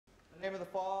In the name of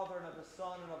the Father, and of the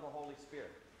Son, and of the Holy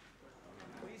Spirit.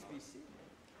 Please be seated.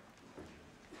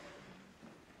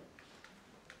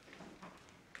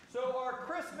 So our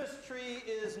Christmas tree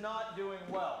is not doing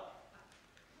well.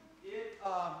 It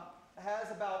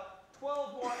has about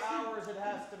 12 more hours it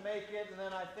has to make it, and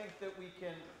then I think that we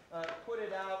can put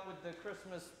it out with the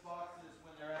Christmas boxes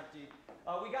when they're empty.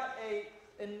 We got an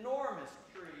enormous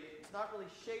tree. It's not really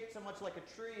shaped so much like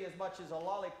a tree as much as a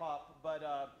lollipop,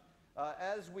 but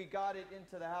as we got it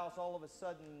into the house, all of a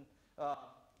sudden,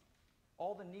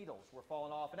 all the needles were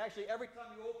falling off. And actually, every time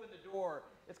you open the door,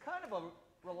 it's kind of a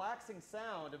relaxing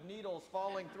sound of needles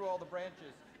falling through all the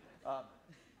branches.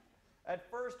 At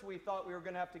first, we thought we were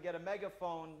going to have to get a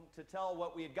megaphone to tell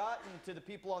what we had gotten to the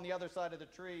people on the other side of the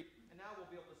tree, and now we'll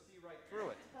be able to see right through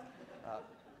it.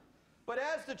 But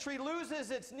as the tree loses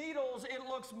its needles, it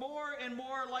looks more and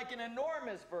more like an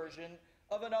enormous version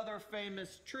of another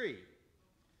famous tree.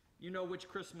 You know which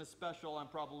Christmas special I'm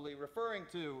probably referring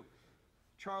to,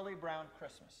 Charlie Brown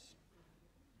Christmas.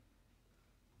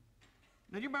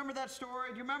 Now, do you remember that story?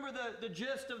 Do you remember the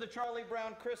gist of the Charlie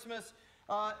Brown Christmas?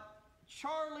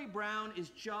 Charlie Brown is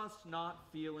just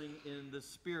not feeling in the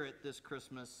spirit this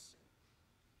Christmas.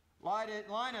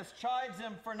 Linus chides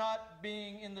him for not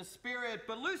being in the spirit,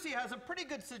 but Lucy has a pretty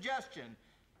good suggestion.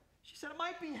 She said it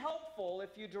might be helpful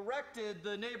if you directed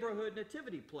the neighborhood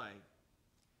nativity play.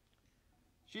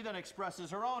 She then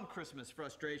expresses her own Christmas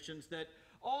frustrations, that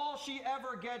all she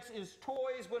ever gets is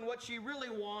toys when what she really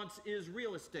wants is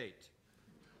real estate.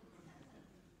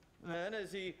 Then,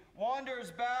 as he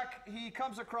wanders back, he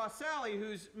comes across Sally,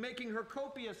 who's making her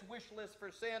copious wish list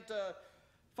for Santa,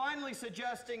 finally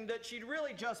suggesting that she'd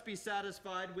really just be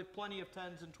satisfied with plenty of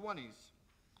 10s and 20s.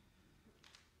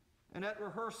 And at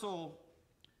rehearsal,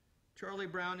 Charlie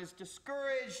Brown is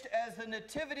discouraged as the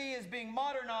nativity is being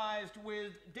modernized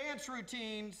with dance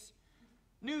routines,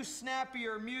 new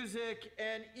snappier music,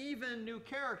 and even new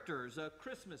characters, a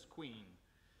Christmas queen.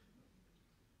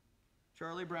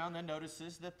 Charlie Brown then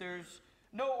notices that there's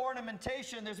no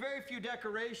ornamentation, there's very few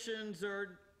decorations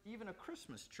or even a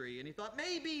Christmas tree, and he thought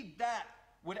maybe that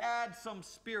would add some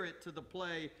spirit to the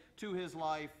play, to his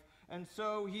life, and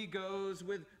so he goes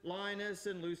with Linus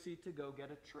and Lucy to go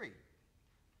get a tree.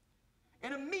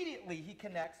 And immediately he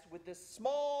connects with this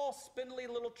small, spindly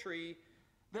little tree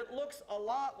that looks a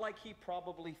lot like he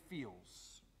probably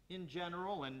feels in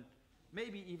general and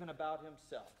maybe even about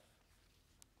himself.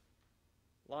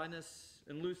 Linus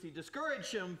and Lucy discourage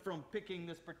him from picking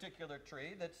this particular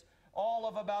tree that's all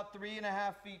of about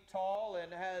 3.5 feet tall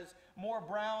and has more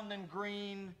brown than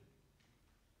green.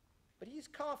 But he's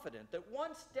confident that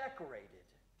once decorated,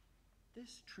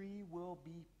 this tree will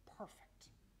be perfect.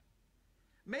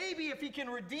 Maybe if he can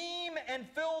redeem and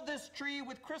fill this tree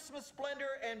with Christmas splendor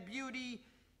and beauty,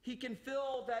 he can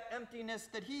fill that emptiness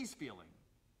that he's feeling.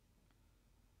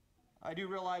 I do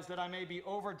realize that I may be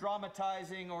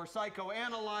over-dramatizing or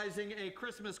psychoanalyzing a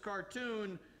Christmas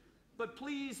cartoon, but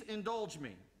please indulge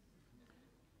me.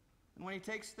 And when he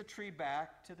takes the tree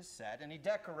back to the set and he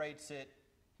decorates it,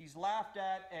 he's laughed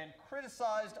at and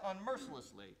criticized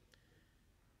unmercilessly,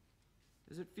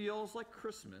 as it feels like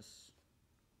Christmas,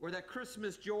 or that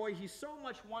Christmas joy he so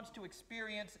much wants to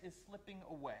experience is slipping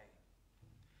away.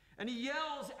 And he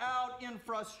yells out in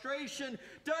frustration,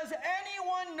 "Does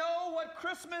anyone know what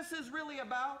Christmas is really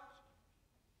about?"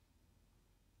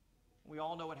 We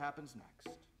all know what happens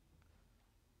next.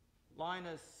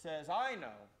 Linus says, "I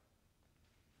know."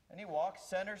 And he walks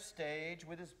center stage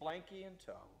with his blankie in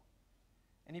tow.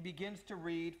 And he begins to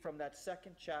read from that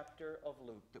second chapter of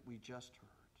Luke that we just heard.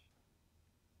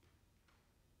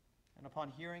 And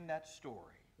upon hearing that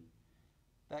story,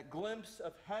 that glimpse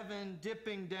of heaven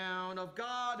dipping down, of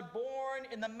God born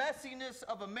in the messiness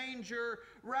of a manger,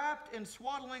 wrapped in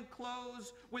swaddling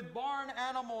clothes, with barn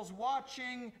animals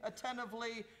watching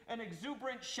attentively, and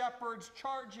exuberant shepherds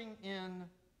charging in,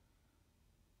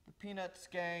 the Peanuts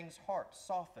gang's hearts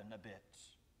soften a bit,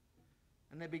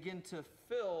 and they begin to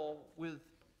fill with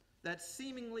that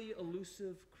seemingly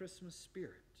elusive Christmas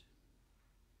spirit.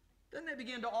 Then they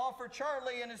begin to offer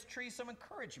Charlie and his tree some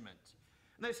encouragement.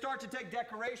 And they start to take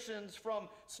decorations from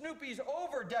Snoopy's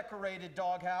over-decorated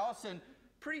doghouse, and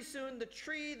pretty soon the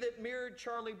tree that mirrored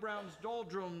Charlie Brown's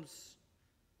doldrums,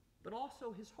 but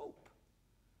also his hope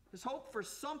for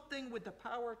something with the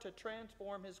power to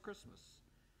transform his Christmas,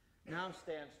 now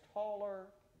stands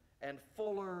taller and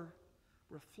fuller,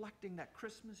 reflecting that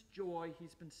Christmas joy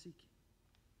he's been seeking.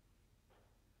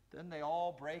 Then they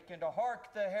all break into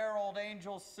 "Hark the Herald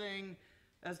Angels Sing"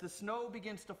 as the snow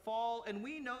begins to fall, and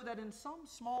we know that in some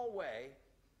small way,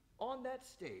 on that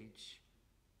stage,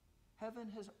 heaven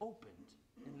has opened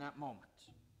in that moment.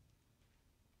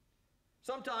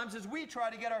 Sometimes as we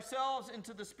try to get ourselves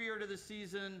into the spirit of the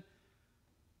season,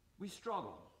 we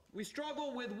struggle. We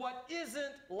struggle with what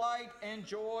isn't light and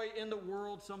joy in the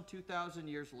world some 2,000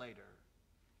 years later.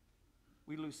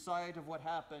 We lose sight of what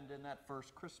happened in that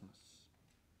first Christmas.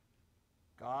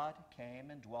 God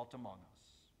came and dwelt among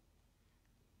us.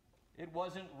 It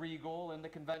wasn't regal in the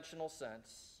conventional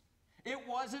sense. It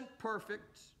wasn't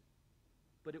perfect,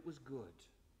 but it was good.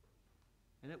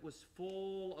 And it was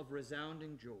full of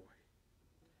resounding joy.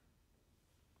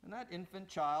 And that infant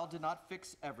child did not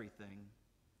fix everything,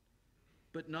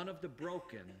 but none of the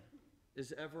broken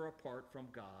is ever apart from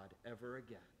God ever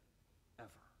again, ever.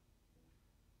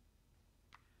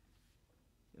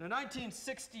 In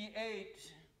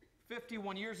 1968,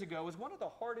 51 years ago, was one of the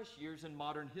hardest years in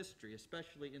modern history,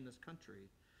 especially in this country.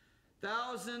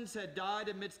 Thousands had died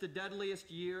amidst the deadliest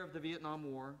year of the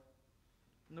Vietnam War.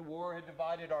 And the war had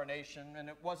divided our nation, and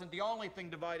it wasn't the only thing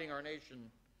dividing our nation.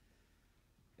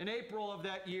 In April of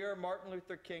that year, Martin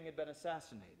Luther King had been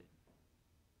assassinated.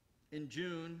 In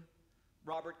June,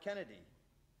 Robert Kennedy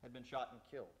had been shot and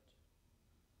killed.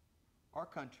 Our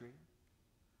country,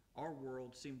 our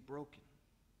world seemed broken.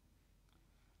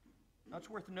 Now, it's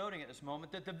worth noting at this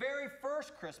moment that the very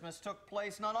first Christmas took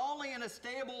place not only in a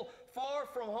stable far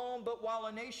from home, but while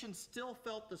a nation still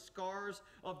felt the scars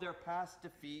of their past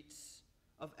defeats,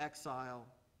 of exile.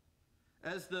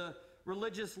 As the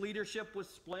religious leadership was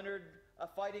splintered,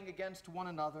 fighting against one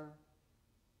another.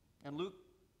 And Luke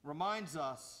reminds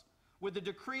us with the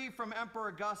decree from Emperor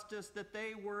Augustus that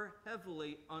they were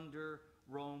heavily under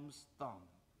Rome's thumb.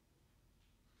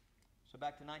 So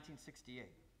back to 1968.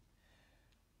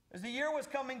 As the year was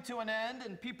coming to an end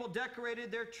and people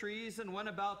decorated their trees and went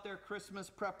about their Christmas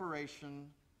preparation,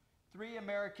 3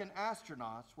 American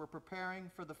astronauts were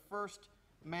preparing for the first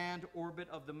manned orbit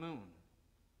of the moon.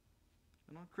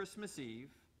 And on Christmas Eve,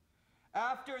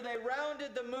 after they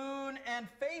rounded the moon and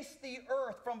faced the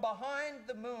earth from behind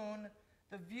the moon,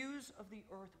 the views of the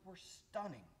earth were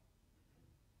stunning.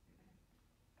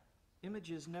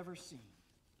 Images never seen.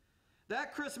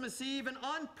 That Christmas Eve, an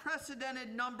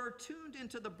unprecedented number tuned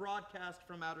into the broadcast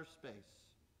from outer space.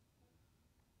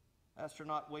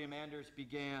 Astronaut William Anders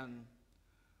began,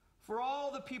 "For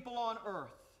all the people on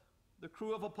earth, the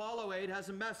crew of Apollo 8 has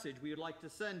a message we would like to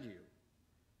send you.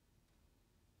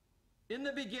 In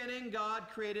the beginning, God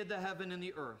created the heaven and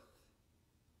the earth.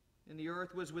 And the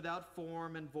earth was without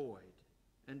form and void,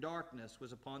 and darkness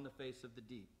was upon the face of the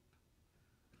deep.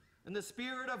 And the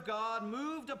Spirit of God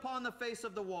moved upon the face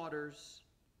of the waters.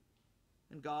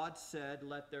 And God said,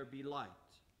 'Let there be light.'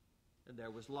 And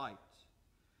there was light.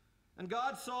 And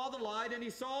God saw the light, and he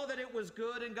saw that it was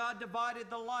good, and God divided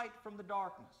the light from the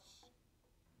darkness."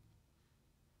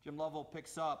 Jim Lovell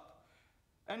picks up,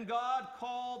 "And God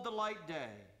called the light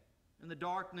day, and the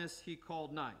darkness he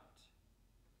called night.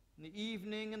 And the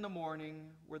evening and the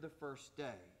morning were the first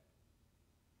day.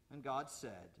 And God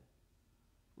said,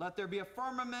 'Let there be a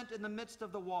firmament in the midst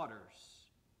of the waters,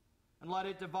 and let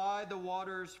it divide the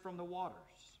waters from the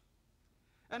waters.'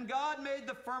 And God made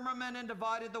the firmament and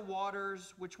divided the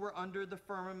waters which were under the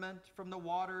firmament from the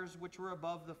waters which were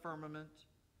above the firmament,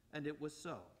 and it was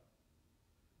so.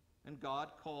 And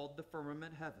God called the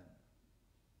firmament heaven.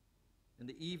 And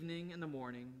the evening and the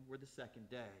morning were the second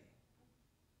day."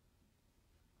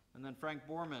 And then Frank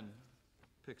Borman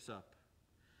picks up,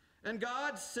 "And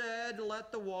God said,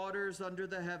 'Let the waters under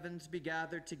the heavens be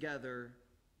gathered together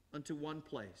unto one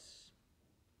place,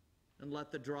 and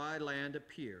let the dry land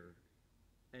appear.'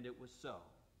 And it was so.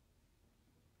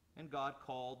 And God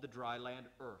called the dry land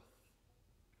earth,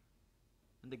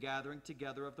 and the gathering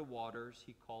together of the waters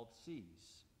he called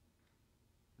seas.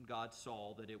 And God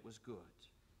saw that it was good."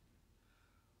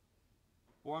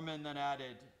 Borman then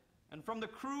added, "And from the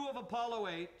crew of Apollo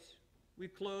 8, we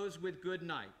close with good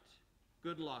night,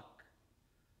 good luck,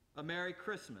 a Merry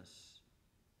Christmas,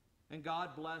 and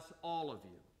God bless all of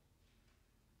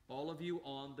you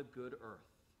on the good earth."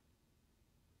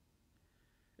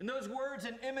 In those words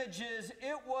and images,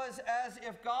 it was as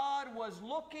if God was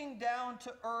looking down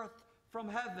to earth from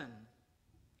heaven,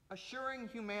 assuring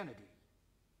humanity,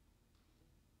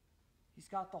 he's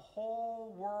got the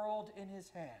whole world in his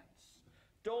hands.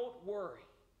 Don't worry.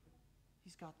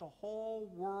 He's got the whole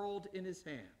world in his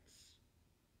hands.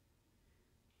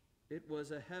 It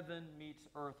was a heaven meets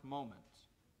earth moment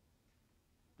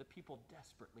that people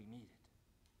desperately needed.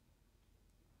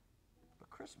 But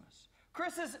Christmas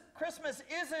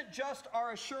isn't just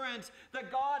our assurance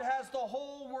that God has the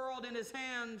whole world in his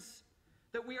hands,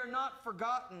 that we are not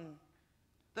forgotten,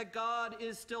 that God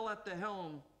is still at the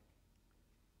helm.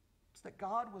 It's that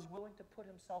God was willing to put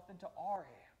himself into our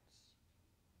hands.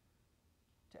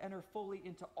 to enter fully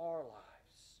into our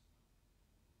lives.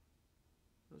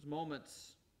 Those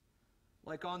moments,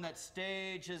 like on that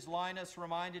stage as Linus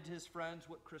reminded his friends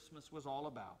what Christmas was all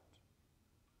about.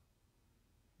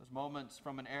 Those moments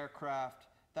from an aircraft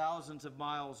thousands of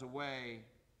miles away,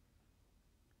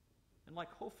 and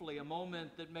like hopefully a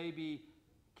moment that maybe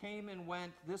came and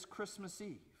went this Christmas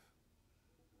Eve,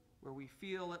 where we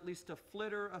feel at least a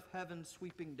flitter of heaven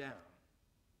sweeping down.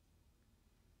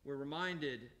 We're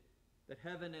reminded that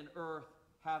heaven and earth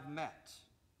have met.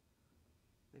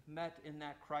 They've met in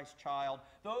that Christ child.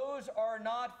 Those are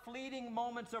not fleeting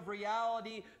moments of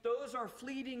reality. Those are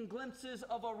fleeting glimpses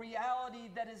of a reality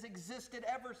that has existed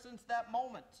ever since that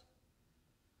moment,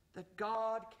 that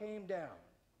God came down.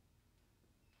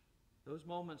 Those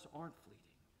moments aren't fleeting.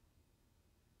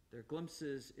 They're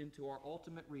glimpses into our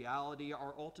ultimate reality,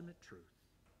 our ultimate truth,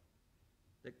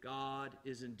 that God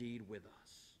is indeed with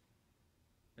us.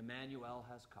 Emmanuel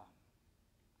has come.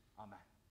 Amen.